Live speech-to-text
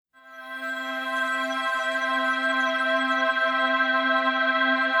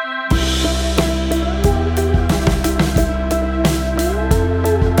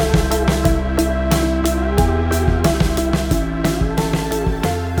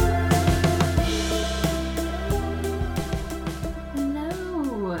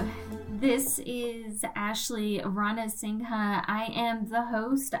is Ashley Rana Singha. I am the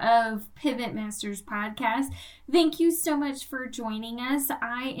host of Pivot Masters Podcast. Thank you so much for joining us.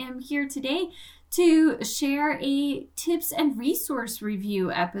 I am here today to share a tips and resource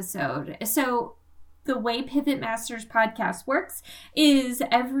review episode. So the way Pivot Masters Podcast works is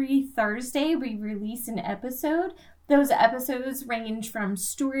every Thursday we release an episode. Those episodes range from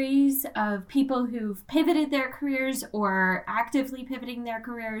stories of people who've pivoted their careers or actively pivoting their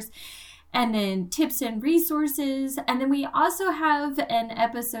careers, and then tips and resources. And then we also have an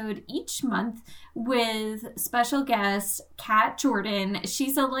episode each month with special guest Kat Jordan.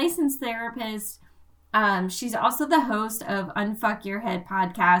 She's a licensed therapist. She's also the host of Unfuck Your Head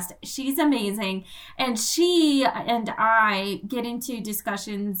podcast. She's amazing. And she and I get into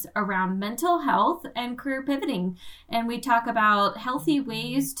discussions around mental health and career pivoting. And we talk about healthy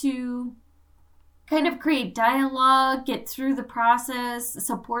ways to kind of create dialogue, get through the process,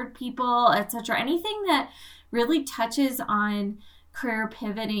 support people, etc. Anything that really touches on career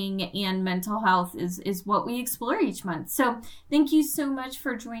pivoting and mental health is what we explore each month. So thank you so much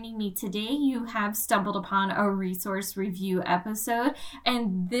for joining me today. You have stumbled upon a resource review episode,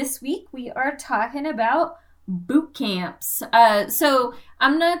 and this week we are talking about boot camps. So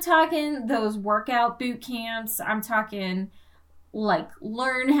I'm not talking those workout boot camps. I'm talking like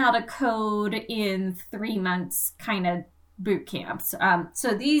learn how to code in 3 months kind of boot camps.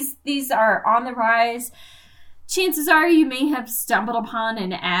 So these are on the rise. Chances are you may have stumbled upon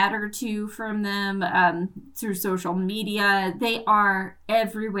an ad or two from them through social media. They are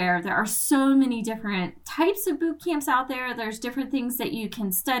everywhere. There are so many different types of boot camps out there. There's different things that you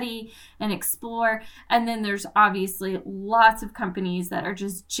can study and explore. And then there's obviously lots of companies that are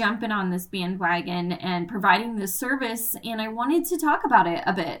just jumping on this bandwagon and providing this service. And I wanted to talk about it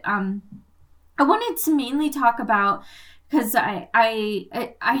a bit. I wanted to mainly talk about, because I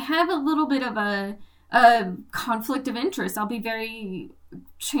have a little bit of a conflict of interest. I'll be very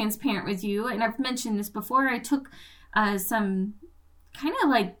transparent with you. And I've mentioned this before. I took some kind of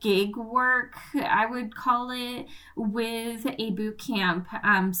like gig work, I would call it, with a boot camp.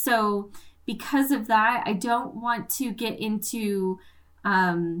 So because of that, I don't want to get into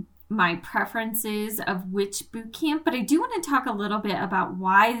my preferences of which boot camp, but I do want to talk a little bit about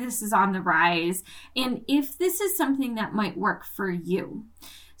why this is on the rise and if this is something that might work for you.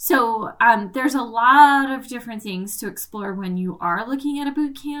 So there's a lot of different things to explore when you are looking at a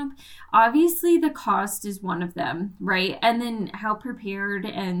boot camp. Obviously, the cost is one of them, right? And then how prepared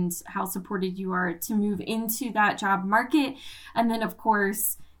and how supported you are to move into that job market. And then, of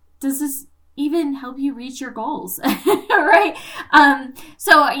course, does this even help you reach your goals, right?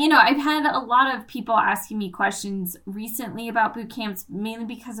 So, I've had a lot of people asking me questions recently about boot camps, mainly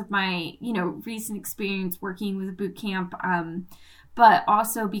because of my, recent experience working with a boot camp, but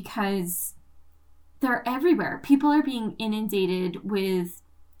also because they're everywhere. People are being inundated with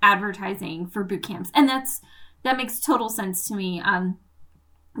advertising for boot camps. And that makes total sense to me.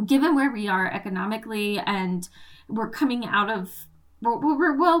 Given where we are economically, and we're coming out of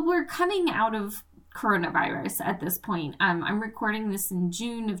coronavirus at this point. I'm recording this in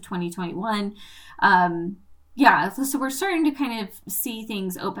June of 2021. So we're starting to kind of see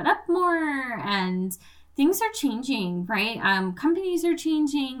things open up more, and things are changing, right? Companies are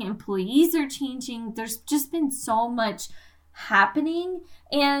changing, employees are changing. There's just been so much happening.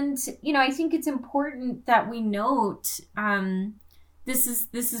 And, I think it's important that we note this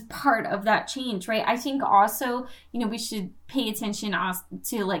is part of that change, right? I think also, we should pay attention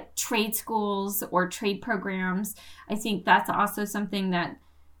to like trade schools or trade programs. I think that's also something that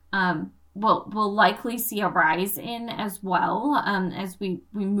we'll likely see a rise in as well as we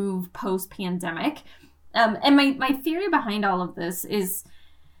move post-pandemic. And my theory behind all of this is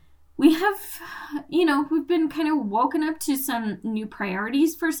we have, we've been kind of woken up to some new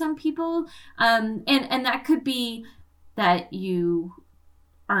priorities for some people. And that could be that you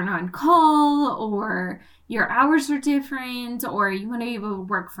aren't on call, or your hours are different, or you want to be able to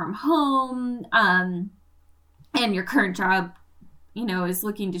work from home. And your current job, is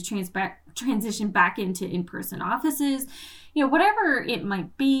looking to transition back into in-person offices, whatever it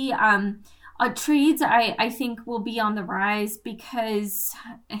might be. Trades, I think, will be on the rise because,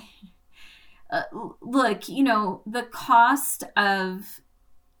 look, the cost of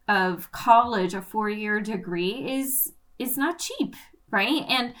college, a 4-year degree, is not cheap, right?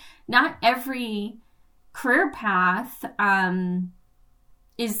 And not every career path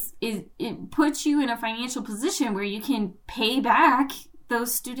it puts you in a financial position where you can pay back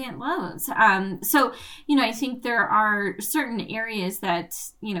those student loans. So, I think there are certain areas that,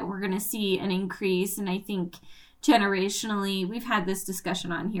 we're going to see an increase. And I think, generationally, we've had this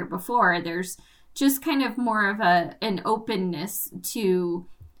discussion on here before, there's just kind of more of an openness to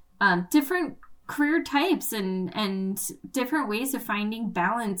different career types and different ways of finding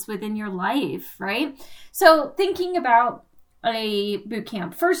balance within your life, right? So thinking about a boot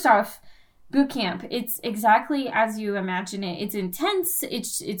camp, first off, boot camp, it's exactly as you imagine it. It's intense,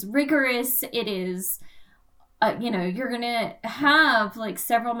 it's rigorous, it is, you're going to have like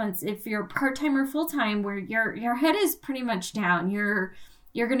several months, if you're part-time or full-time, where your head is pretty much down. You're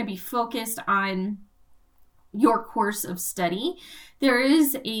going to be focused on your course of study. There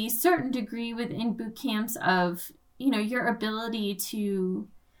is a certain degree within boot camps of, your ability to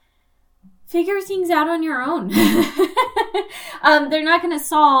figure things out on your own. They're not going to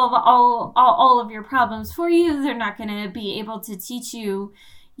solve all of your problems for you. They're not going to be able to teach you,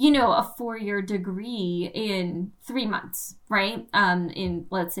 a 4-year degree in 3 months, right? In,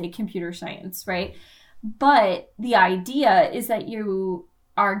 let's say, computer science, right? But the idea is that you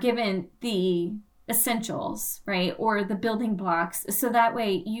are given the essentials, right? Or the building blocks. So that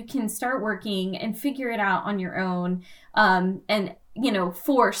way you can start working and figure it out on your own. And,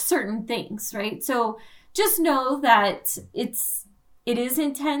 for certain things, right? So just know that it is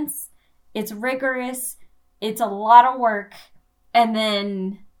intense. It's rigorous. It's a lot of work. And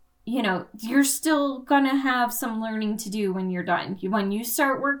then, you're still going to have some learning to do when you're done. When you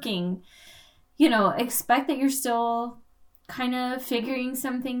start working, expect that you're still kind of figuring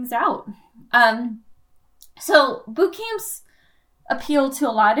some things out. So boot camps appeal to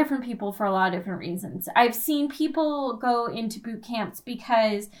a lot of different people for a lot of different reasons. I've seen people go into boot camps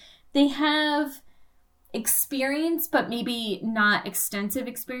because they have experience, but maybe not extensive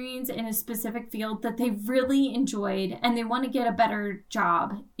experience in a specific field that they've really enjoyed, and they want to get a better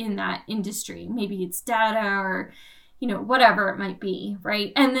job in that industry. Maybe it's data or, whatever it might be,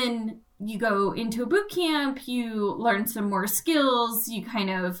 right? And then you go into a boot camp, you learn some more skills, you kind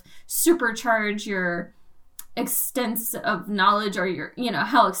of supercharge your extensive knowledge, or your,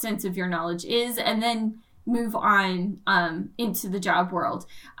 how extensive your knowledge is, and then move on into the job world.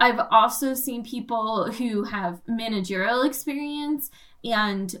 I've also seen people who have managerial experience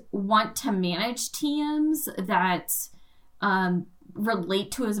and want to manage teams that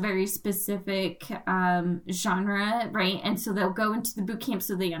relate to a very specific genre, right? And so they'll go into the boot camp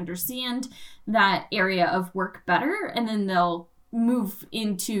so they understand that area of work better, and then they'll move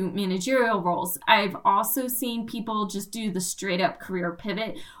into managerial roles. I've also seen people just do the straight up career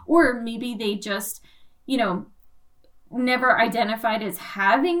pivot, or maybe they just, never identified as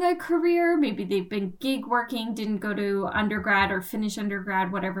having a career. Maybe they've been gig working, didn't go to undergrad or finish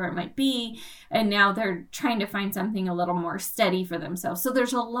undergrad, whatever it might be. And now they're trying to find something a little more steady for themselves. So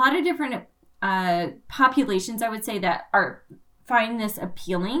there's a lot of different populations, I would say, that find this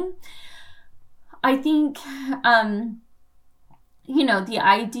appealing. I think, the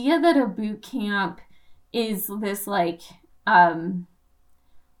idea that a boot camp is this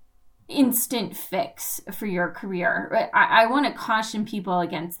instant fix for your career. I want to caution people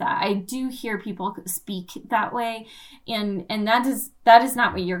against that. I do hear people speak that way, and that is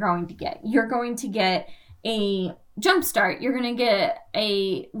not what you're going to get. You're going to get a jump start. You're going to get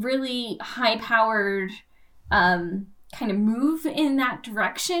a really high-powered kind of move in that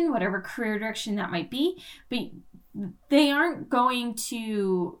direction, whatever career direction that might be, but they aren't going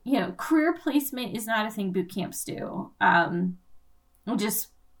to, career placement is not a thing boot camps do.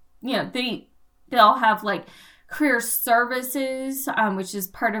 They'll have career services, which is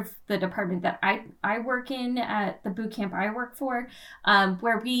part of the department that I work in at the boot camp I work for,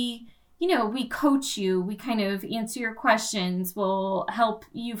 where we coach you, we kind of answer your questions, we'll help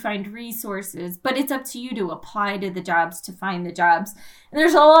you find resources, but it's up to you to apply to the jobs, to find the jobs. And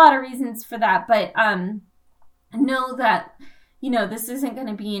there's a lot of reasons for that, but know that, this isn't going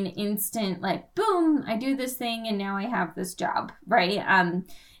to be an instant, boom, I do this thing and now I have this job, right?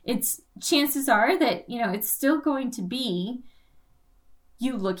 It's chances are that, it's still going to be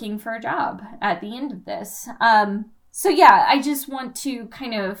you looking for a job at the end of this. So yeah, I just want to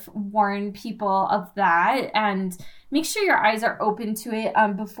kind of warn people of that and make sure your eyes are open to it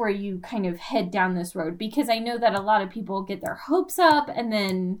before you kind of head down this road, because I know that a lot of people get their hopes up and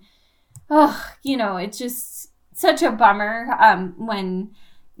then, it's just such a bummer when,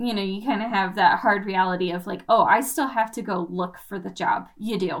 you kind of have that hard reality of I still have to go look for the job.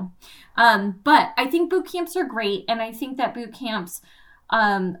 You do. But I think boot camps are great. And I think that boot camps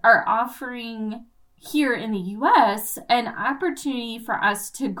are offering here in the U.S. an opportunity for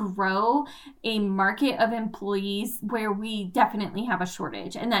us to grow a market of employees where we definitely have a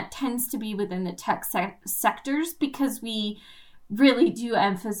shortage. And that tends to be within the tech sectors, because we really do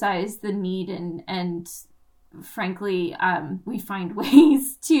emphasize the need and frankly, we find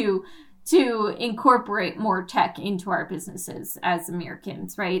ways to incorporate more tech into our businesses as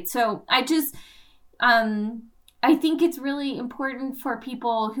Americans, right? So I just, I think it's really important for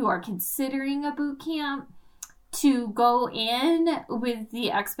people who are considering a boot camp to go in with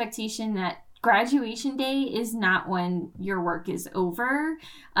the expectation that graduation day is not when your work is over.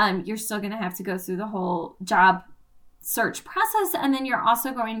 You're still going to have to go through the whole job search process. And then you're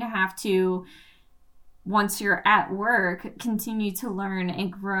also going to have to, once you're at work, continue to learn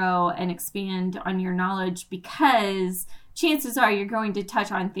and grow and expand on your knowledge, because chances are you're going to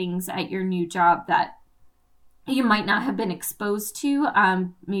touch on things at your new job that you might not have been exposed to.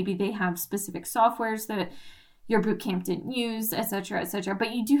 Maybe they have specific softwares that your boot camp didn't use, et cetera,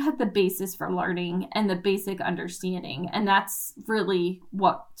 but you do have the basis for learning and the basic understanding. And that's really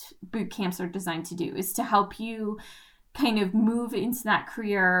what boot camps are designed to do, is to help you kind of move into that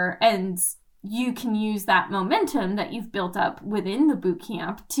career, and you can use that momentum that you've built up within the boot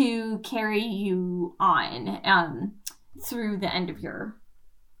camp to carry you on through the end of your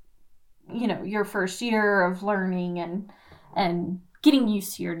first year of learning and getting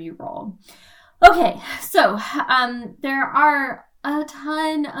used to your new role. Okay, so there are a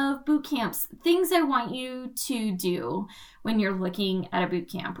ton of boot camps, things I want you to do when you're looking at a boot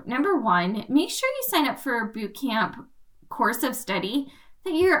camp. Number one, make sure you sign up for a boot camp course of study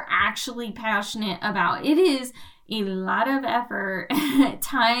that you're actually passionate about. It is a lot of effort,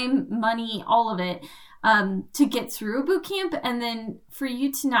 time, money, all of it, to get through a boot camp, and then for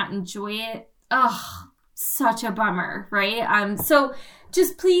you to not enjoy it, such a bummer, right? So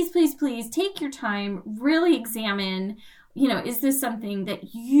just please take your time, really examine, is this something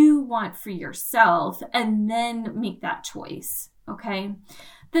that you want for yourself, and then make that choice, okay?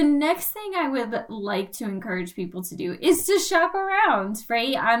 The next thing I would like to encourage people to do is to shop around,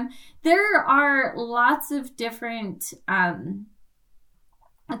 right? There are lots of different kind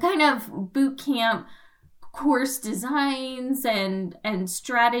of boot camp course designs and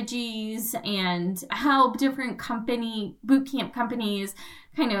strategies, and how different boot camp companies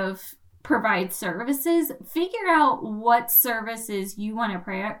kind of provide services. Figure out what services you want to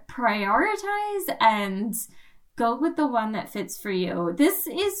prioritize and go with the one that fits for you. This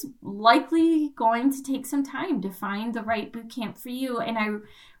is likely going to take some time to find the right boot camp for you, and I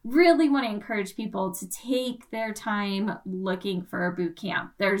really want to encourage people to take their time looking for a boot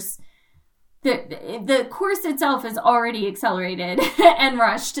camp. There's the course itself is already accelerated and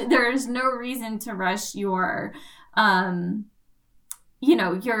rushed. There is no reason to rush your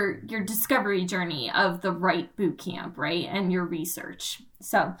your discovery journey of the right boot camp, right? And your research.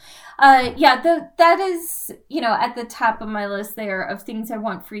 So, that is, at the top of my list there of things I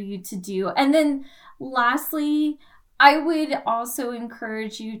want for you to do. And then lastly, I would also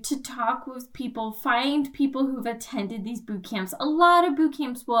encourage you to talk with people, find people who've attended these boot camps. A lot of boot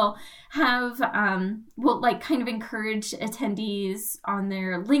camps will have, kind of encourage attendees on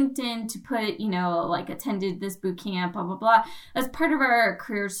their LinkedIn to put, attended this boot camp, blah, blah, blah. As part of our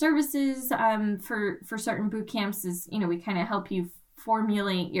career services for certain boot camps is, we kind of help you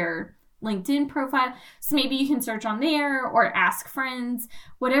formulate your LinkedIn profile. So maybe you can search on there or ask friends,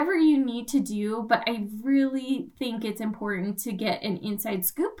 whatever you need to do. But I really think it's important to get an inside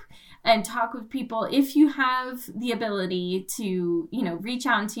scoop and talk with people if you have the ability to, reach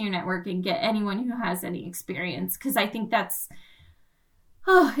out into your network and get anyone who has any experience. Because I think that's,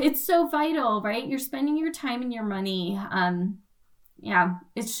 it's so vital, right? You're spending your time and your money.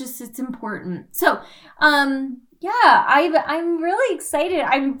 It's important. So, I'm really excited.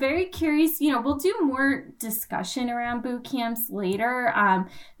 I'm very curious. We'll do more discussion around boot camps later.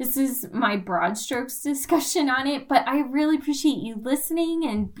 This is my broad strokes discussion on it, but I really appreciate you listening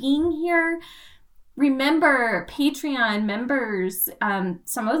and being here. Remember, Patreon members,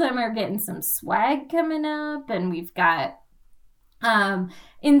 some of them are getting some swag coming up, and we've got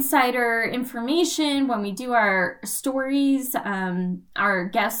insider information when we do our stories. Our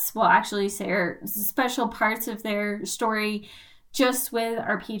guests will actually share special parts of their story just with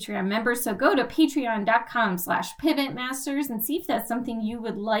our Patreon members. So go to patreon.com/pivotmasters and see if that's something you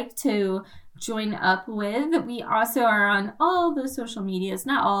would like to join up with. We also are on all the social medias,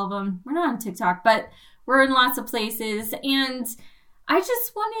 not all of them. We're not on TikTok, but we're in lots of places. And I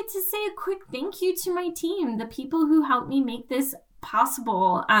just wanted to say a quick thank you to my team, the people who helped me make this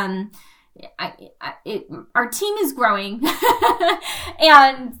possible. Our team is growing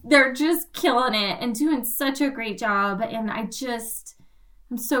and they're just killing it and doing such a great job. And I'm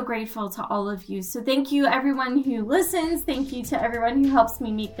so grateful to all of you. So thank you everyone who listens. Thank you to everyone who helps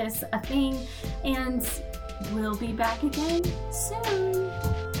me make this a thing. And we'll be back again soon.